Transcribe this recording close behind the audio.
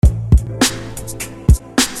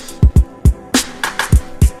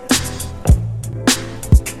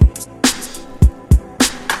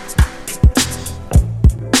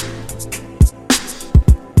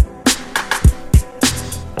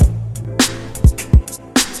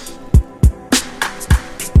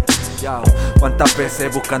Cuántas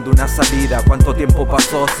veces buscando una salida, cuánto tiempo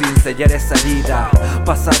pasó sin sellar esa herida.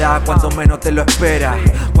 Pasará cuando menos te lo esperas.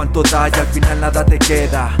 Cuánto da y al final nada te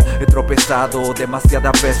queda. He tropezado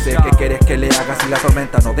demasiadas veces. ¿Qué quieres que le haga si la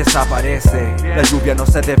tormenta no desaparece? La lluvia no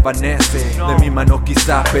se desvanece de mi mano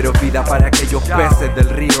quizás, pero vida para aquellos peces del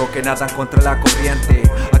río que nadan contra la corriente.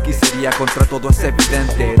 Aquí sería contra todo, es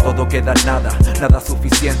evidente. Todo queda en nada, nada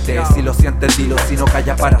suficiente. Si lo sientes dilo, si no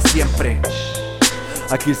calla para siempre.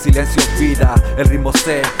 Aquí el silencio es vida, el ritmo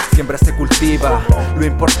siempre se cultiva. Lo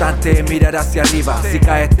importante es mirar hacia arriba. Si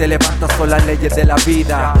caes te levantas, son las leyes de la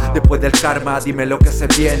vida. Después del karma dime lo que se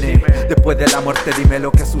viene. Después de la muerte dime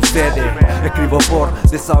lo que sucede. Escribo por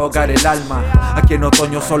desahogar el alma. Aquí en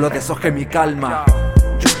otoño solo deshoje mi calma.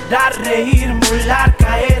 Llorar, reír, molar,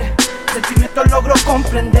 caer. Sentimientos logro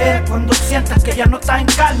comprender. Cuando sientas que ya no estás en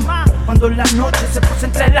calma. Cuando las noches se posan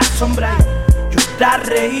entre las sombras. Llorar,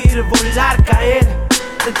 reír, volar, caer.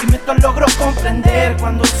 Sentimientos logro comprender.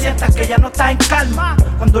 Cuando sientas que ya no estás en calma.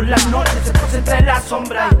 Cuando las noches se posan entre las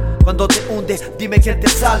sombras. Cuando te hundes, dime quién te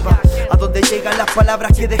salva. A dónde llegan las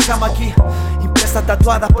palabras que dejamos aquí, impresas,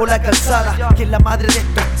 tatuadas por la calzada. Que es la madre de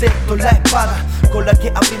estos textos, la espada con la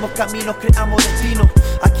que abrimos caminos, creamos destinos.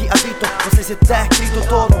 Aquí habito, no sé si está escrito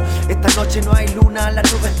todo. Esta noche no hay luna,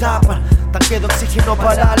 las nubes tapan. Tanque de oxígeno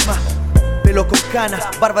para el alma. Pelo con canas,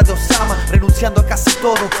 barba de Osama, renunciando a casi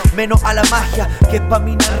todo, menos a la magia, que es pa'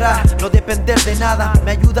 mí narrar, no depender de nada,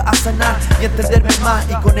 me ayuda a sanar y entenderme más,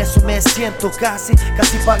 y con eso me siento casi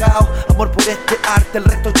pagado, amor por este arte, el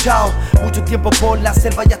resto chao, mucho tiempo por la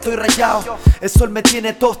selva ya estoy rayado, el sol me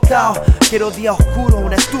tiene tostado, quiero días oscuros,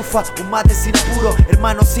 una estufa, un mate sin apuro,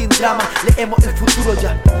 hermano sin drama, leemos el futuro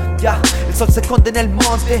ya, el sol se esconde en el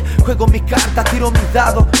monte, juego mis cartas, tiro mis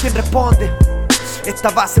dados, ¿quién responde?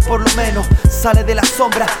 Esta base por lo menos sale de la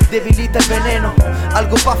sombra, debilita el veneno.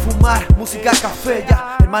 Algo pa' fumar, música, café,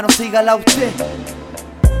 ya, hermano sígala usted.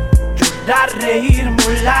 Llorar, reír,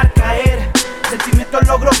 molar, caer. Sentimientos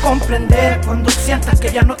logro comprender. Cuando sientas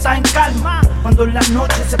que ya no estás en calma. Cuando las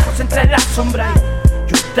noches se posan entre las sombras.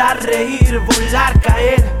 Llorar, reír, volar,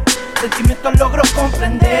 caer. Sentimientos logro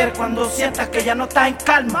comprender. Cuando sientas que ya no estás en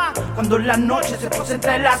calma. Cuando las noches se posan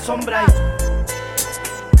entre las sombras.